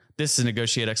This is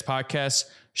NEGOTIATEx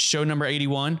Podcast, show number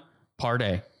 81, part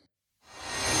A.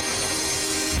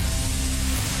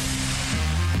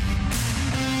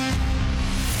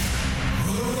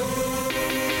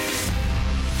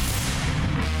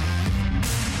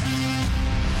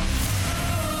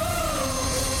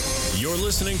 You're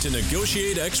listening to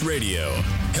NEGOTIATEx Radio,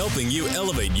 helping you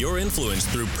elevate your influence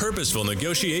through purposeful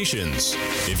negotiations.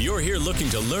 If you're here looking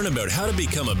to learn about how to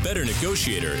become a better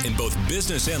negotiator in both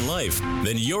business and life,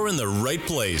 then you're in the right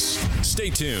place. Stay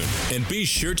tuned and be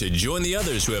sure to join the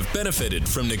others who have benefited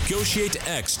from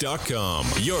NEGOTIATEx.com,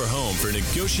 your home for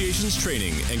negotiations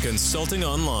training and consulting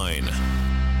online.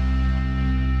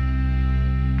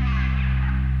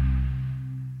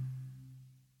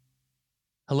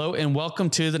 Hello and welcome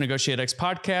to the NEGOTIATEx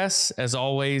Podcast. As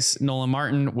always, Nolan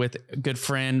Martin with good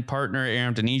friend, partner,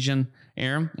 Aram Denesian.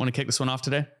 Aram, want to kick this one off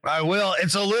today? I will.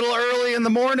 It's a little early in the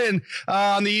morning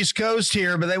on the East Coast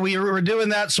here, but we're doing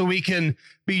that so we can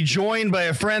be joined by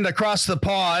a friend across the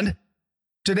pond.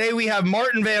 Today we have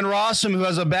Maarten van Rossum, who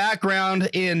has a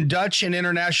background in Dutch and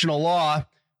international law.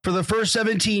 For the first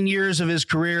 17 years of his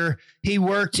career, he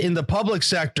worked in the public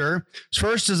sector,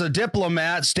 first as a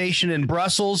diplomat stationed in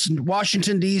Brussels,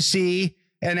 Washington, D.C.,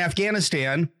 and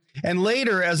Afghanistan, and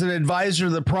later as an advisor to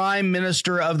the Prime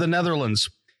Minister of the Netherlands.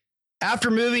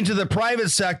 After moving to the private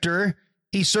sector,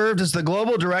 he served as the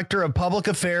global director of public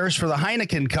affairs for the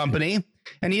Heineken company,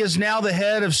 and he is now the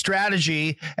head of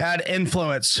strategy at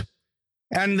Influence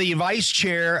and the vice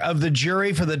chair of the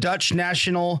jury for the Dutch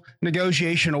National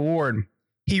Negotiation Award.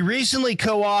 He recently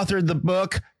co-authored the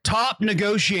book, Top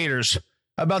Negotiators,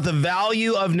 about the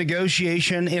value of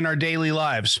negotiation in our daily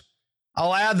lives.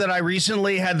 I'll add that I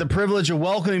recently had the privilege of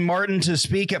welcoming Maarten to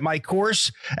speak at my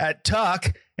course at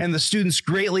Tuck, and the students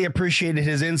greatly appreciated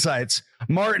his insights.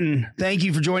 Maarten, thank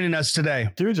you for joining us today.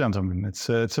 Thank you, gentlemen. It's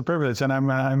a privilege, and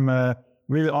I'm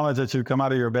really honored that you come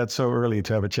out of your bed so early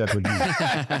to have a chat with me.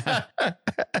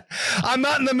 I'm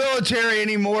not in the military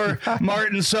anymore,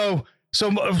 Maarten, So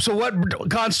what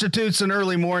constitutes an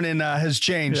early morning has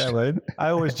changed. Yeah, right. I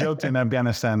always joked in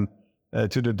Afghanistan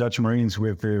to the Dutch Marines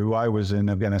with who I was in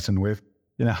Afghanistan with,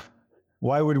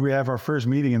 why would we have our first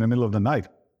meeting in the middle of the night?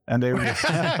 And they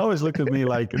always looked at me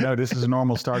like, no, this is a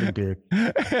normal starting period.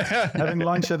 Having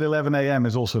lunch at 11 a.m.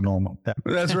 is also normal. Yeah.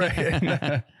 That's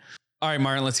right. All right,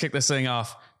 Maarten, let's kick this thing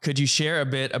off. Could you share a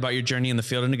bit about your journey in the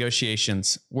field of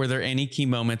negotiations? Were there any key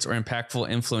moments or impactful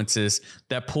influences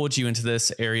that pulled you into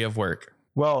this area of work?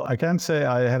 Well, I can't say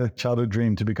I had a childhood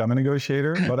dream to become a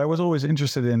negotiator, but I was always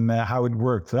interested in how it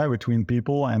worked between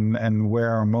people and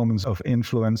where are moments of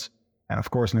influence. And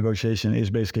of course, negotiation is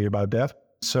basically about that.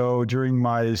 So during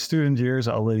my student years,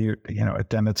 I already,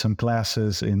 attended some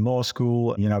classes in law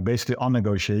school, basically on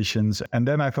negotiations. And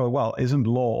then I thought, well, isn't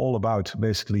law all about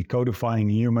basically codifying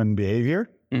human behavior?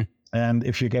 And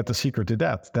if you get the secret to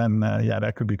that, then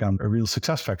that could become a real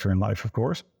success factor in life, of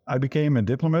course. I became a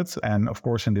diplomat. And of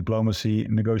course, in diplomacy,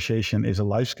 negotiation is a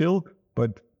life skill,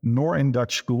 but nor in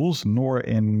Dutch schools, nor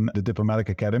in the diplomatic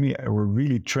academy, we're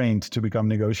really trained to become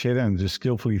negotiator and to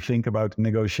skillfully think about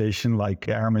negotiation like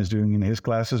Aram is doing in his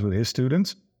classes with his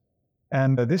students.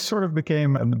 And this sort of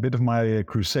became a bit of my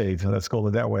crusade, let's call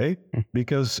it that way,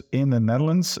 because in the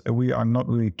Netherlands, we are not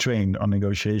really trained on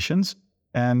negotiations.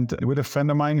 And with a friend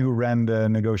of mine who ran the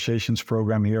negotiations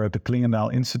program here at the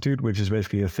Klingendaal Institute, which is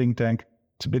basically a think tank.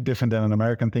 It's a bit different than an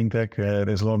American think tank.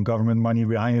 There's a lot of government money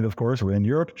behind it, of course. We're in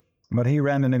Europe. But he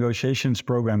ran the negotiations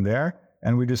program there.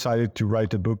 And we decided to write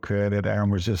the book that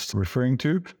Aram was just referring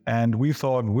to. And we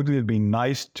thought, wouldn't it be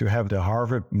nice to have the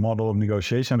Harvard model of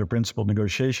negotiation, the principled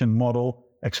negotiation model,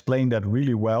 explain that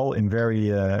really well in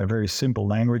very simple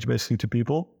language, basically, to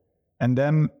people. And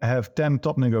then have 10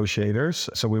 top negotiators.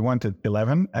 So we wanted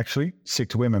 11, actually,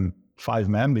 6 women, 5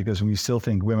 men, because we still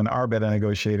think women are better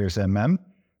negotiators than men.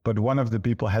 But one of the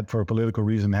people for a political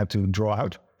reason, had to draw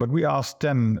out. But we asked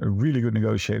 10 really good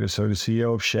negotiators. So the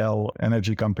CEO of Shell,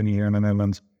 energy company here in the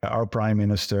Netherlands, our prime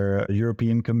minister, a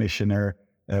European commissioner,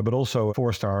 but also a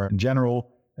 4-star general,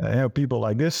 people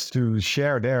like this to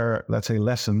share their, let's say,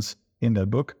 lessons in that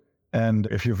book. And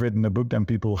if you've written a book, then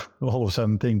people all of a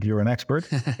sudden think you're an expert.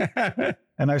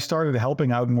 And I started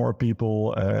helping out more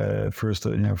people, first,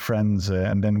 friends.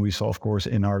 And then we saw, of course,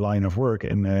 in our line of work,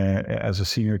 as a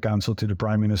senior counsel to the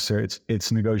prime minister,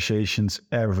 it's negotiations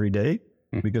every day.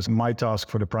 Because my task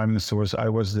for the prime minister was, I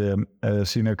was the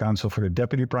senior counsel for the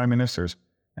deputy prime ministers.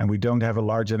 And we don't have a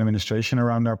large administration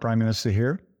around our prime minister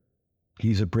here.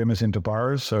 He's a primus inter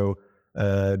pares, so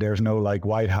there's no like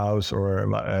White House or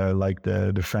like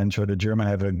the French or the German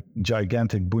have a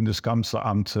gigantic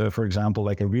Bundeskanzleramt, for example,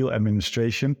 like a real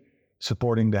administration.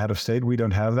 supporting the head of state. We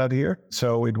don't have that here.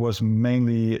 So it was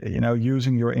mainly,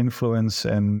 using your influence.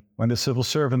 And when the civil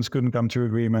servants couldn't come to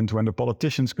agreement, when the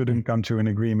politicians couldn't come to an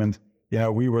agreement,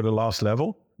 we were the last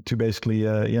level to basically,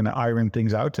 iron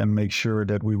things out and make sure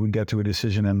that we would get to a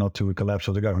decision and not to a collapse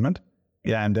of the government.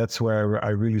 Yeah, and that's where I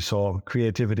really saw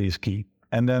creativity is key.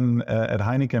 And then at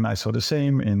Heineken, I saw the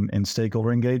same in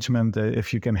stakeholder engagement.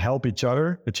 If you can help each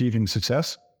other achieving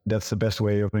success, that's the best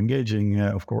way of engaging,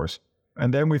 of course.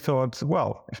 And then we thought,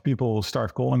 well, if people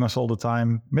start calling us all the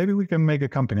time, maybe we can make a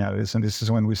company out of this. And this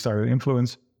is when we started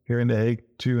Influence here in The Hague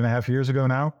 2.5 years ago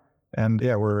now. And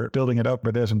yeah, we're building it up,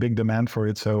 but there's a big demand for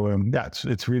it. So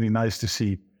it's really nice to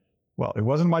see. Well, it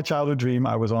wasn't my childhood dream.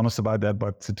 I was honest about that,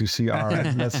 but to see our,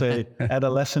 let's say,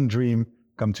 adolescent dream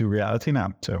come to reality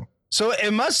now. So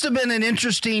it must have been an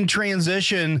interesting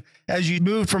transition as you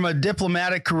moved from a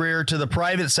diplomatic career to the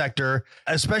private sector,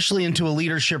 especially into a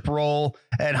leadership role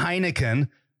at Heineken.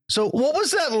 So what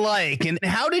was that like? And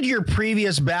how did your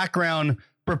previous background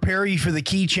prepare you for the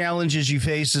key challenges you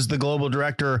faced as the global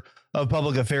director of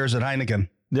public affairs at Heineken?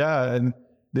 Yeah, and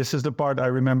this is the part I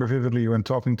remember vividly when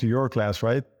talking to your class,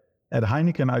 right? At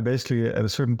Heineken, I basically at a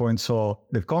certain point saw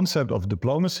the concept of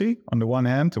diplomacy on the one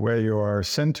hand, where you are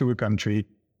sent to a country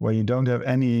where you don't have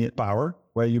any power,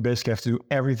 where you basically have to do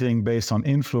everything based on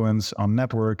influence, on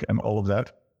network and all of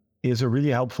that, is a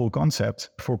really helpful concept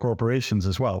for corporations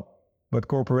as well. But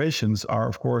corporations are,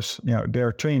 of course,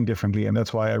 they're trained differently. And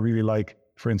that's why I really like,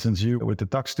 for instance, you with the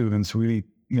tax students, really,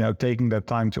 taking that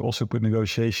time to also put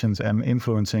negotiations and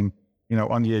influencing,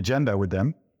 on the agenda with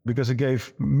them, because it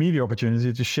gave me the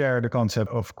opportunity to share the concept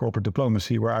of corporate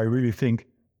diplomacy, where I really think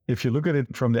if you look at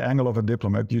it from the angle of a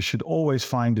diplomat, you should always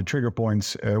find the trigger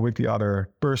points with the other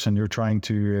person you're trying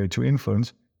to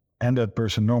influence. And that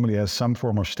person normally has some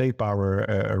form of state power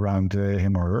around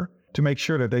him or her to make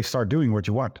sure that they start doing what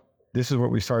you want. This is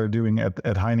what we started doing at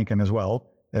Heineken as well,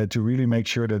 to really make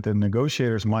sure that the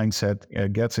negotiator's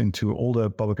mindset gets into all the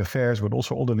public affairs, but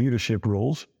also all the leadership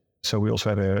roles. So we also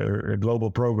had a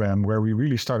global program where we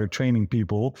really started training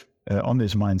people on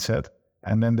this mindset.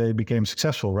 And then they became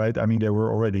successful, right? I mean, they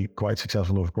were already quite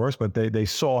successful, of course, but they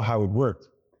saw how it worked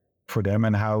for them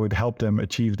and how it helped them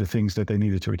achieve the things that they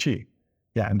needed to achieve.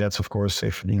 Yeah, and that's, of course,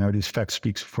 if, these facts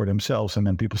speak for themselves and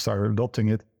then people started adopting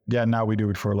it. Yeah, now we do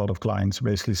it for a lot of clients,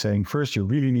 basically saying, first, you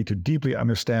really need to deeply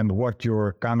understand what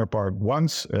your counterpart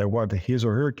wants, what his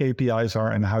or her KPIs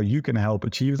are and how you can help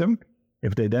achieve them.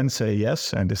 If they then say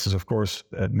yes, and this is, of course,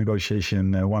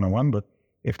 negotiation 101, but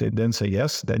if they then say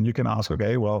yes, then you can ask,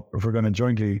 okay, well, if we're going to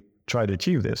jointly try to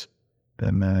achieve this,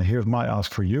 then here's my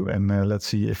ask for you. And let's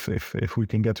see if we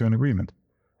can get to an agreement.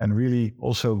 And really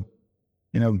also,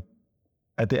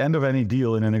 at the end of any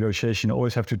deal in a negotiation, you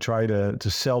always have to try to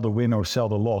sell the win or sell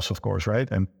the loss, of course, right?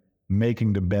 And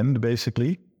making the bend,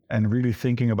 basically, and really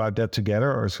thinking about that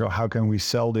together. Or so how can we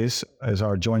sell this as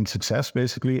our joint success,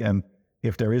 basically? And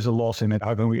if there is a loss in it,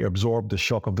 how can we absorb the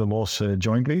shock of the loss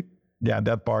jointly? Yeah,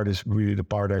 that part is really the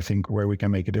part, I think, where we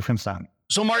can make a difference now.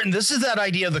 So, Maarten, this is that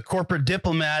idea of the corporate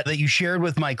diplomat that you shared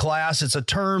with my class. It's a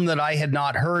term that I had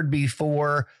not heard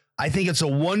before. I think it's a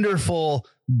wonderful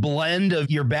blend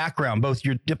of your background, both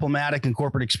your diplomatic and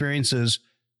corporate experiences.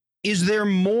 Is there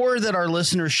more that our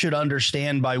listeners should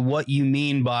understand by what you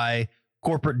mean by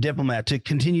corporate diplomat to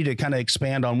continue to kind of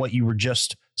expand on what you were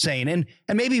just saying? And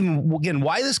maybe, again,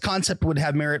 why this concept would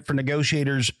have merit for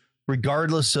negotiators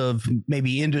regardless of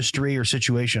maybe industry or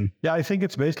situation? Yeah, I think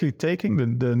it's basically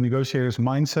taking the negotiator's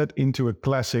mindset into a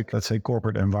classic, let's say,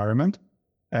 corporate environment.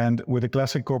 And with a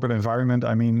classic corporate environment,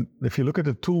 I mean, if you look at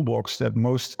the toolbox that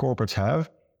most corporates have,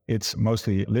 it's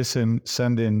mostly listen,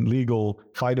 send in, legal,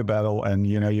 fight a battle, and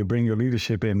you bring your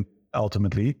leadership in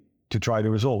ultimately to try to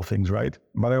resolve things, right?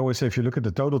 But I always say, if you look at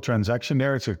the total transaction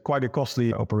there, it's quite a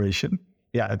costly operation.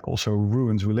 Yeah, it also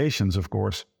ruins relations, of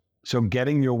course. So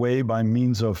getting your way by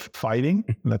means of fighting,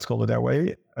 let's call it that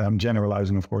way. I'm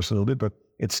generalizing, of course, a little bit, but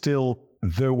it's still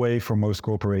the way for most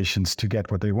corporations to get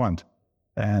what they want.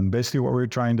 And basically what we're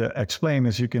trying to explain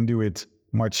is you can do it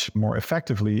much more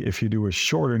effectively if you do a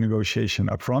shorter negotiation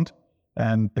up front.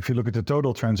 And if you look at the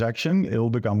total transaction, it'll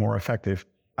become more effective.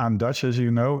 I'm Dutch, as you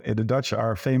know. The Dutch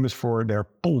are famous for their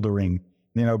poldering.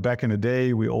 Back in the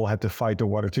day, we all had to fight the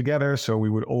water together. So we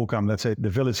would all come, let's say the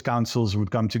village councils would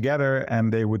come together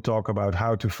and they would talk about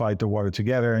how to fight the water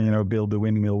together and, build the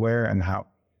windmill where and how.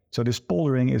 So this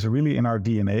poldering is really in our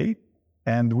DNA.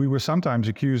 And we were sometimes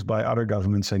accused by other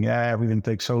governments saying, yeah, everything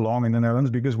takes so long in the Netherlands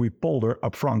because we polder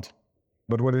up front.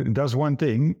 But what it does one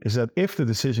thing is that if the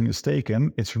decision is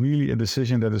taken, it's really a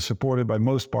decision that is supported by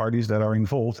most parties that are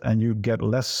involved and you get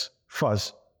less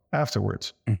fuss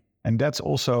afterwards. And that's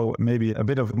also maybe a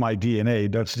bit of my DNA,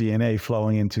 Dutch DNA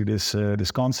flowing into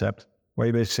this concept, where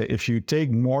you basically say, if you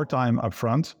take more time up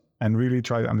front and really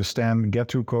try to understand, get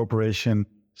to cooperation,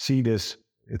 see this,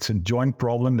 it's a joint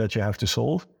problem that you have to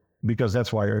solve, because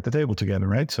that's why you're at the table together,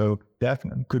 right? So that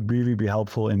could really be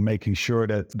helpful in making sure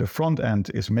that the front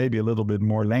end is maybe a little bit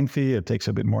more lengthy, it takes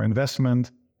a bit more investment,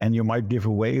 and you might give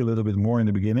away a little bit more in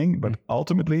the beginning, but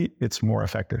ultimately it's more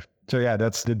effective. So yeah,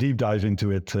 that's the deep dive into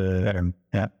it, Aaron.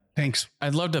 Yeah. Thanks.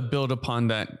 I'd love to build upon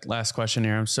that last question,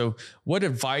 Aram. So what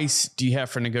advice do you have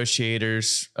for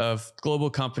negotiators of global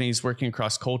companies working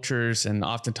across cultures and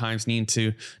oftentimes needing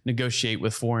to negotiate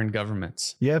with foreign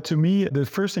governments? Yeah, to me, the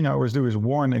first thing I always do is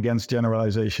warn against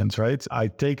generalizations, right? I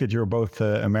take it you're both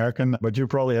American, but you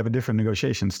probably have a different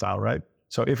negotiation style, right?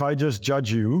 So if I just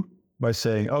judge you by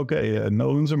saying, okay,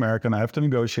 Nolan's American, I have to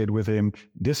negotiate with him,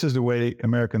 this is the way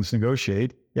Americans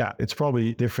negotiate. Yeah, it's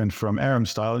probably different from Aram's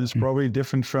style. It's probably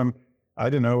different from, I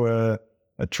don't know,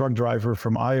 a truck driver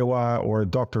from Iowa or a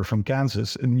doctor from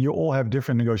Kansas. And you all have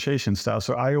different negotiation styles.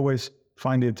 So I always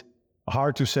find it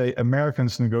hard to say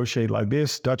Americans negotiate like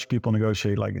this, Dutch people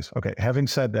negotiate like this. Okay, having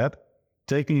said that,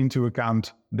 taking into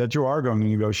account that you are going to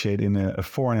negotiate in a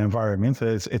foreign environment,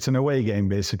 it's an away game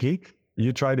basically.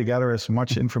 You try to gather as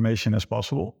much information as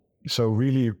possible. So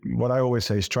really, what I always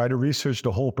say is try to research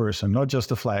the whole person, not just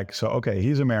the flag. So, okay,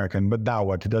 he's American, but now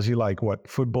what? Does he like what?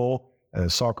 Football,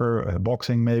 soccer,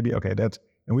 boxing maybe? Okay,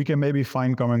 and we can maybe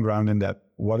find common ground in that.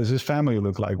 What does his family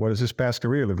look like? What does his past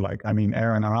career look like? I mean,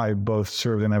 Aaron and I both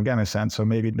served in Afghanistan, so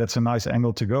maybe that's a nice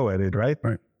angle to go at it, right?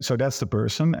 Right. So that's the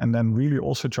person. And then really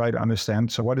also try to understand,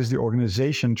 so what is the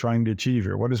organization trying to achieve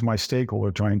here? What is my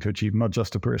stakeholder trying to achieve, not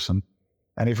just the person?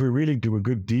 And if we really do a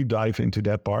good deep dive into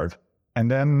that part, and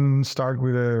then start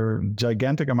with a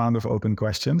gigantic amount of open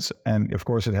questions, and of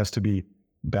course it has to be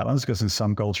balanced, because in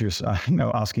some cultures,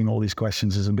 asking all these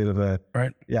questions is a bit of a,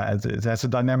 right. Yeah, it has a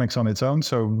dynamics on its own.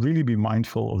 So really be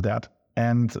mindful of that.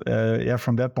 And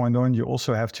from that point on, you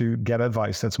also have to get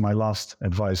advice. That's my last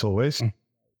advice always.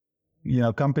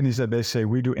 Companies that they say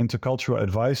we do intercultural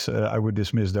advice, I would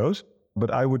dismiss those,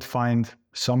 but I would find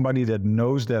somebody that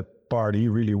knows that party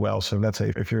really well. So let's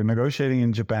say if you're negotiating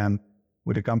in Japan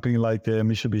with a company like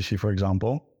Mitsubishi, for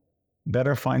example,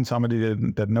 better find somebody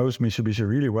that knows Mitsubishi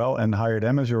really well and hire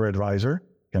them as your advisor.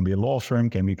 Can be a law firm,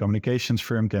 can be a communications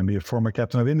firm, can be a former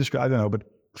captain of industry, I don't know, but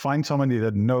find somebody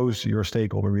that knows your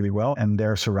stakeholder really well and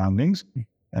their surroundings.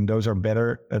 And those are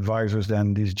better advisors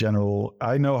than these general,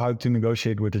 I know how to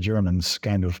negotiate with the Germans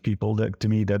kind of people. That to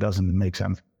me, that doesn't make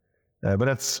sense. But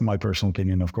that's my personal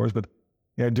opinion, of course. But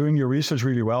yeah, doing your research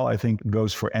really well, I think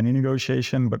goes for any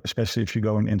negotiation, but especially if you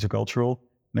go in intercultural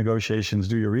negotiations,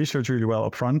 do your research really well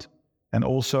up front. And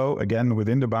also, again,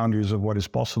 within the boundaries of what is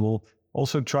possible,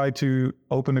 also try to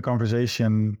open the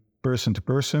conversation person to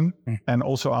person and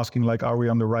also asking like, are we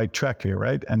on the right track here,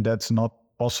 right? And that's not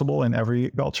possible in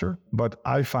every culture, but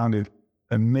I found it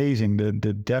amazing the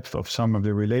depth of some of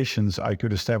the relations I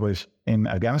could establish in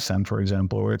Afghanistan, for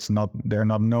example, where they're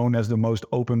not known as the most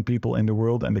open people in the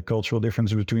world, and the cultural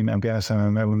differences between Afghanistan and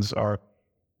the Netherlands are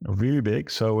really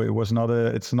big. So it's not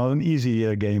an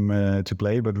easy game to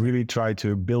play, but really try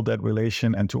to build that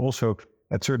relation and to also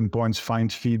at certain points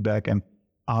find feedback and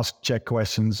check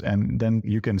questions, and then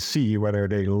you can see whether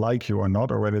they like you or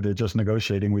not, or whether they're just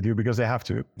negotiating with you because they have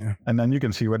to. Yeah. And then you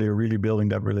can see whether you're really building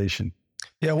that relation.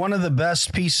 Yeah, one of the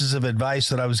best pieces of advice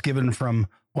that I was given from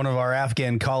one of our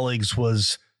Afghan colleagues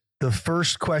was the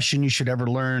first question you should ever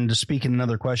learn to speak in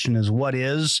another question is what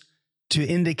is, to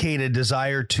indicate a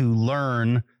desire to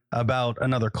learn about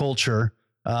another culture.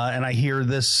 And I hear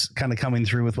this kind of coming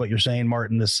through with what you're saying,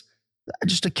 Maarten, this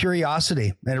just a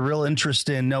curiosity and a real interest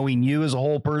in knowing you as a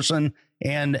whole person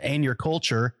and your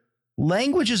culture.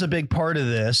 Language is a big part of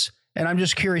this. And I'm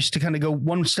just curious to kind of go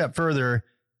one step further.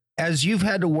 As you've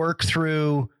had to work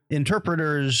through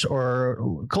interpreters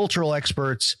or cultural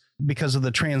experts because of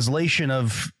the translation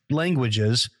of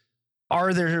languages,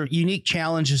 are there unique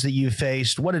challenges that you've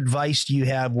faced? What advice do you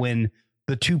have when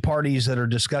the two parties that are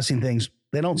discussing things,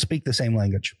 they don't speak the same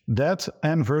language? That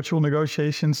and virtual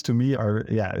negotiations to me are,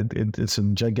 it's a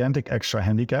gigantic extra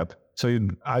handicap. So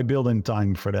I build in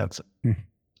time for that.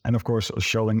 And of course,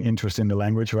 showing interest in the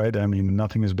language, right? I mean,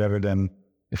 nothing is better than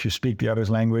if you speak the other's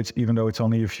language, even though it's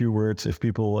only a few words. If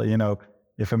people,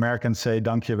 if Americans say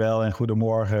dankjewel and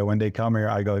goedemorgen when they come here,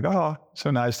 I go like, oh,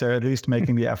 so nice. They're at least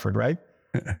making the effort, right?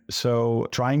 So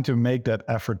trying to make that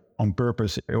effort on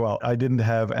purpose. Well, I didn't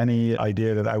have any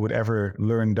idea that I would ever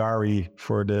learn Dari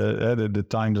for the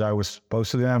time that I was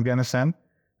posted in Afghanistan.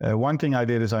 One thing I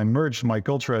did is I merged my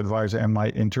culture advisor and my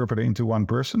interpreter into one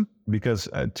person, because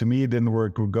to me it didn't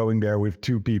work going there with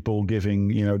two people giving,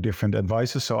 different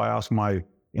advices. So I asked my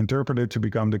interpreter to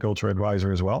become the culture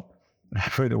advisor as well.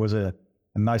 It was a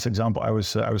nice example. I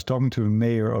was talking to a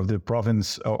mayor of the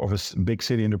province, of a big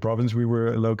city in the province we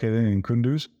were located in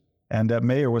Kunduz, and that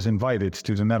mayor was invited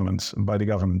to the Netherlands by the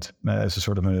government as a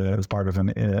sort of as part of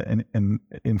an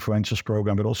influentials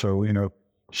program, but also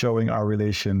showing our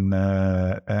relation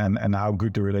and how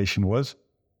good the relation was.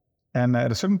 And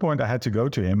at a certain point, I had to go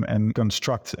to him and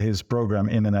construct his program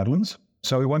in the Netherlands.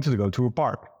 So he wanted to go to a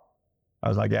park. I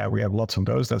was like, yeah, we have lots of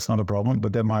those. That's not a problem.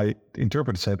 But then my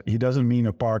interpreter said, he doesn't mean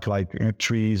a park like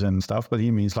trees and stuff, but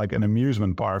he means like an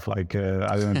amusement park, like,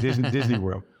 I don't know, Disney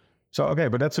World. So, okay,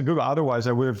 but that's a good, otherwise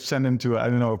I would have sent him to,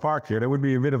 a park here. That would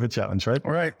be a bit of a challenge, right?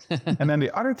 Right. And then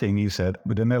the other thing he said,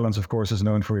 but the Netherlands, of course, is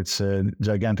known for its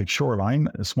gigantic shoreline,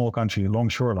 a small country, long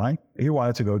shoreline. He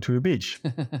wanted to go to a beach.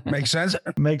 Makes sense.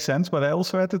 Makes sense. But I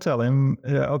also had to tell him,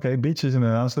 okay, beaches in the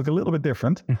Netherlands look a little bit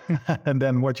different and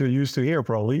then what you're used to here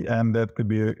probably. And that could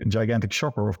be a gigantic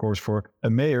shocker, of course, for a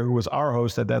mayor who was our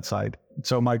host at that site.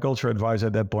 So my culture advisor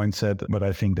at that point said, but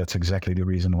I think that's exactly the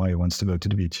reason why he wants to go to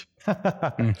the beach.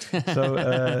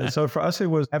 So for us, it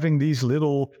was having these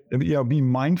little, be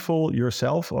mindful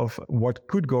yourself of what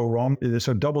could go wrong.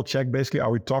 So double check, basically,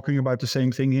 are we talking about the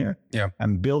same thing here? Yeah.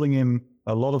 And building in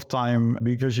a lot of time,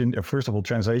 because first of all,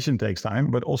 translation takes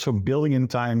time, but also building in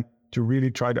time to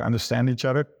really try to understand each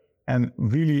other and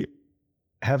really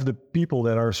have the people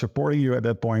that are supporting you at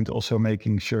that point also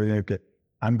making sure, okay,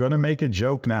 I'm going to make a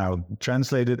joke now,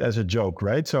 translate it as a joke,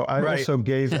 right? So I also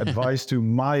gave advice to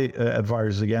my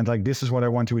advisors again, like, this is what I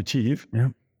want to achieve. Yeah.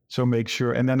 So make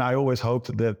sure, and then I always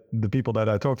hoped that the people that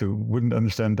I talked to wouldn't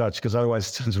understand Dutch, because otherwise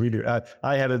it sounds really,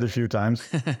 I had it a few times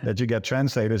that you get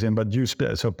translators in, but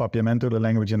so Papiamento, the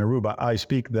language in Aruba, I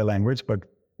speak the language, but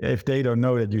if they don't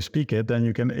know that you speak it, then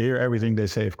you can hear everything they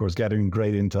say, of course, getting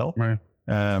great intel. Right.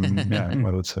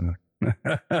 Well, it's...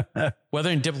 Whether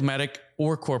in diplomatic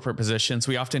or corporate positions,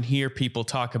 we often hear people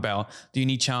talk about the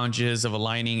unique challenges of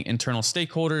aligning internal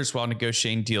stakeholders while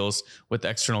negotiating deals with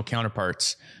external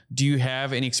counterparts. Do you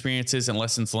have any experiences and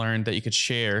lessons learned that you could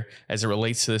share as it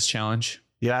relates to this challenge?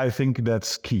 Yeah, I think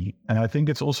that's key. And I think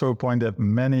it's also a point that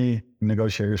many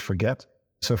negotiators forget.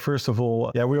 So first of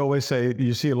all, we always say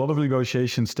you see a lot of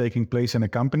negotiations taking place in a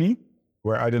company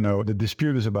where, the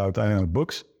dispute is about,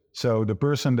 books. So the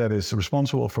person that is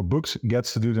responsible for books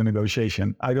gets to do the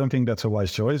negotiation. I don't think that's a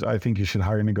wise choice. I think you should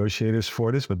hire negotiators for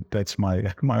this, but that's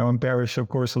my own parish, of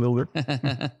course, a little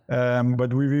bit.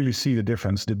 But we really see the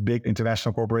difference. The big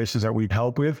international corporations that we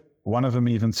help with, one of them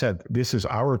even said, this is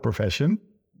our profession.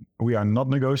 We are not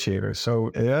negotiators. So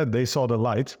they saw the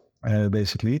light,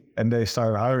 basically, and they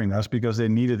started hiring us because they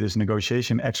needed this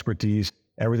negotiation expertise,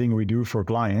 everything we do for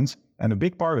clients. And a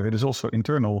big part of it is also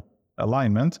internal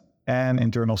alignment and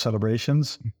internal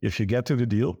celebrations if you get to the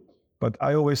deal. But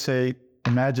I always say,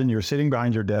 imagine you're sitting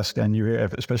behind your desk and you hear,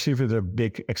 especially if they're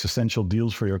big existential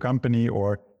deals for your company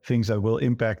or things that will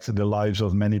impact the lives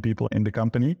of many people in the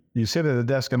company. You sit at a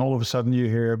desk and all of a sudden you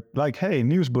hear like, hey,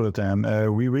 news bulletin,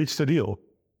 we reached a deal.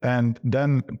 And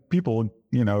then people,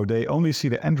 they only see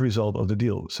the end result of the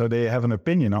deal. So they have an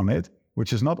opinion on it,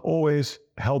 which is not always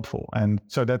helpful. And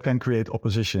so that can create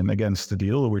opposition against the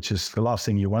deal, which is the last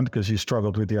thing you want because you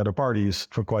struggled with the other parties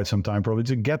for quite some time probably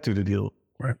to get to the deal.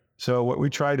 Right. So what we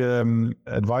try to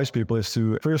advise people is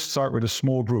to first start with a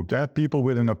small group. There are people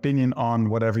with an opinion on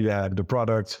whatever you have, the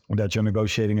product that you're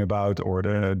negotiating about or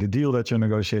the deal that you're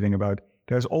negotiating about.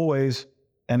 There's always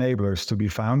enablers to be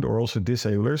found or also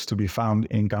disablers to be found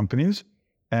in companies.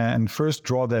 And first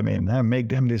draw them in, make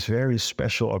them this very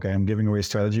special, okay, I'm giving away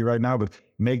strategy right now, but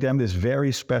make them this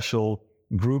very special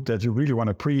group that you really want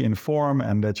to pre-inform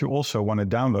and that you also want to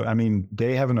download. I mean,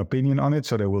 they have an opinion on it,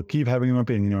 so they will keep having an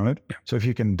opinion on it. So if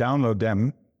you can download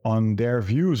them on their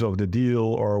views of the deal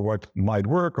or what might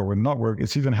work or would not work,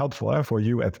 it's even helpful for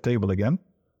you at the table again.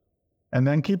 And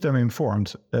then keep them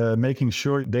informed, making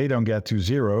sure they don't get to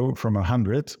 0 from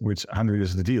 100, which 100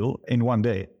 is the deal, in one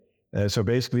day. So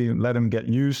basically let them get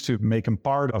used to making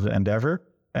part of the endeavor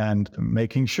and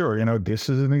making sure, this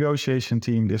is a negotiation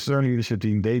team, this is our leadership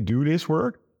team, they do this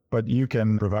work, but you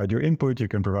can provide your input, you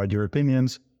can provide your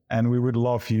opinions, and we would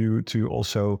love you to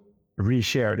also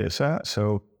reshare this.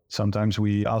 So sometimes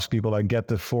we ask people, like, get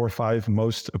the 4 or 5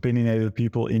 most opinionated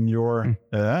people in your,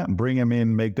 bring them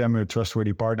in, make them a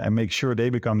trustworthy partner, and make sure they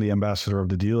become the ambassador of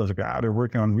the deal. It's like, they're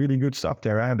working on really good stuff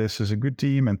there. This is a good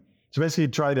team. And so basically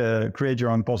try to create your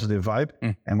own positive vibe.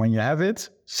 And when you have it,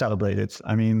 celebrate it.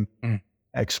 I mean,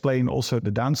 explain also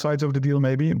the downsides of the deal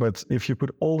maybe. But if you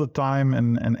put all the time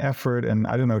and effort and,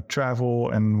 I don't know, travel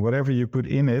and whatever you put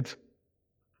in it,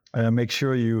 make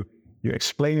sure you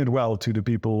explain it well to the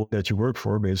people that you work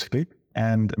for, basically,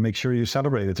 and make sure you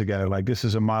celebrate it together. Like, this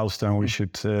is a milestone. We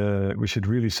should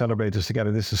really celebrate this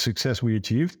together. This is a success we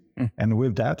achieved. And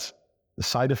with that, the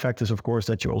side effect is, of course,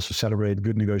 that you also celebrate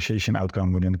good negotiation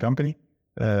outcome within the company,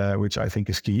 which I think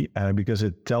is key, because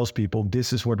it tells people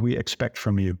this is what we expect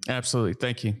from you. Absolutely.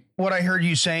 Thank you. What I heard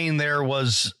you saying there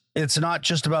was, it's not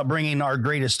just about bringing our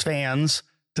greatest fans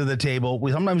to the table.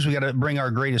 Sometimes we got to bring our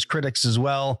greatest critics as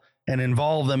well and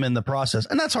involve them in the process.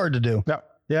 And that's hard to do.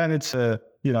 Yeah. And it's, at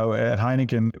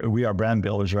Heineken, we are brand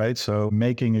builders, right? So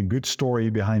making a good story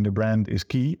behind the brand is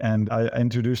key. And I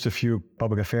introduced a few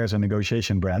public affairs and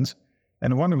negotiation brands.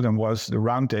 And one of them was the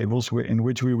roundtables in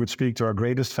which we would speak to our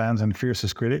greatest fans and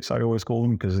fiercest critics. I always call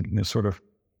them, because it's sort of,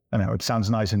 I don't know, it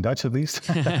sounds nice in Dutch at least.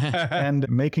 And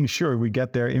making sure we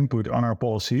get their input on our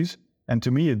policies. And to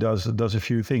me, it does a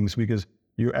few things, because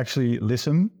you actually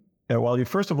listen.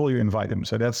 First of all, you invite them.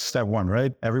 So that's step one,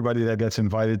 right? Everybody that gets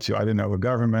invited to, I don't know, a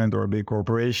government or a big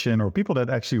corporation, or people that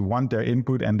actually want their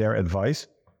input and their advice,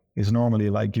 is normally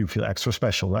like you feel extra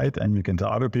special, right? And you can tell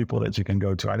other people that you can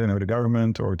go to, I don't know, the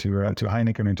government or to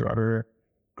Heineken and to other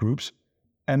groups.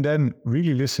 And then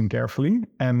really listen carefully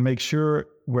and make sure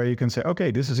where you can say,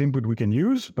 okay, this is input we can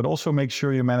use, but also make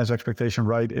sure you manage expectation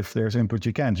right if there's input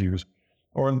you can't use.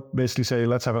 Or basically say,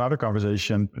 let's have another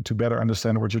conversation to better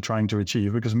understand what you're trying to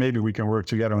achieve, because maybe we can work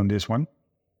together on this one.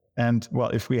 And well,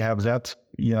 if we have that,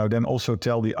 then also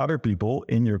tell the other people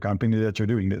in your company that you're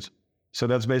doing this. So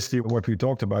that's basically what we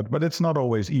talked about, but it's not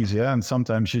always easy. And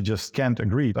sometimes you just can't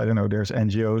agree. I don't know, there's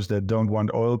NGOs that don't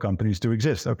want oil companies to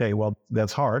exist. Okay, well,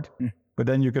 that's hard, but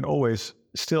then you can always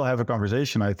still have a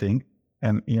conversation, I think.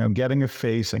 And, getting a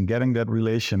face and getting that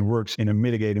relation works in a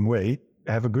mitigating way.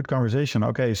 Have a good conversation.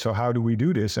 Okay, so how do we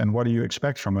do this? And what do you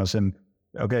expect from us? And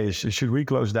okay, should we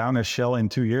close down as Shell in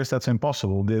 2 years? That's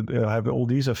impossible. They'll have all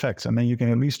these effects. And then you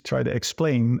can at least try to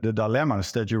explain the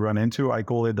dilemmas that you run into. I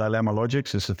call it dilemma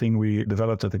logics. It's a thing we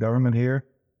developed at the government here.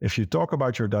 If you talk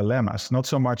about your dilemmas, not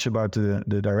so much about the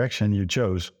direction you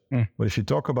chose, but if you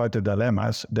talk about the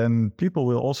dilemmas, then people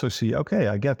will also see, okay,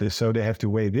 I get this. So they have to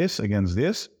weigh this against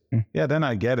this. Yeah, then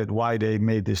I get it, why they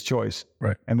made this choice.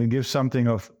 Right. And it gives something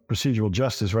of procedural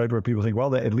justice, right? Where people think, well,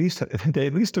 they at least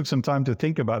took some time to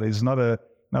think about it. It's not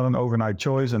an overnight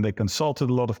choice, and they consulted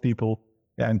a lot of people.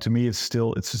 Yeah, and to me,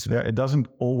 it doesn't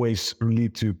always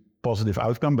lead to positive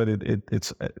outcome, but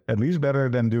it's at least better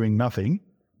than doing nothing.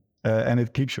 And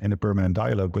it keeps you in a permanent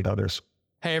dialogue with others.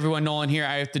 Hey everyone, Nolan here.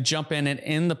 I have to jump in and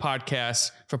end the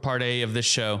podcast for part A of this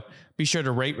show. Be sure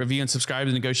to rate, review, and subscribe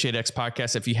to the NEGOTIATEx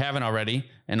podcast if you haven't already.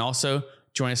 And also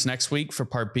join us next week for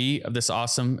part B of this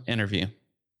awesome interview.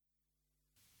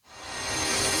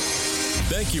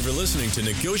 Thank you for listening to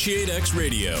NEGOTIATEx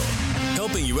Radio,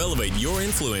 helping you elevate your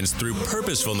influence through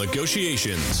purposeful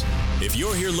negotiations. If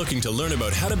you're here looking to learn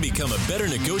about how to become a better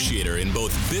negotiator in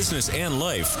both business and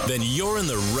life, then you're in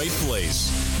the right place.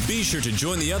 Be sure to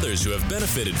join the others who have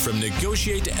benefited from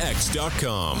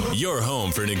NEGOTIATEx.com, your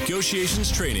home for negotiations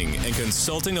training and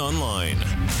consulting online.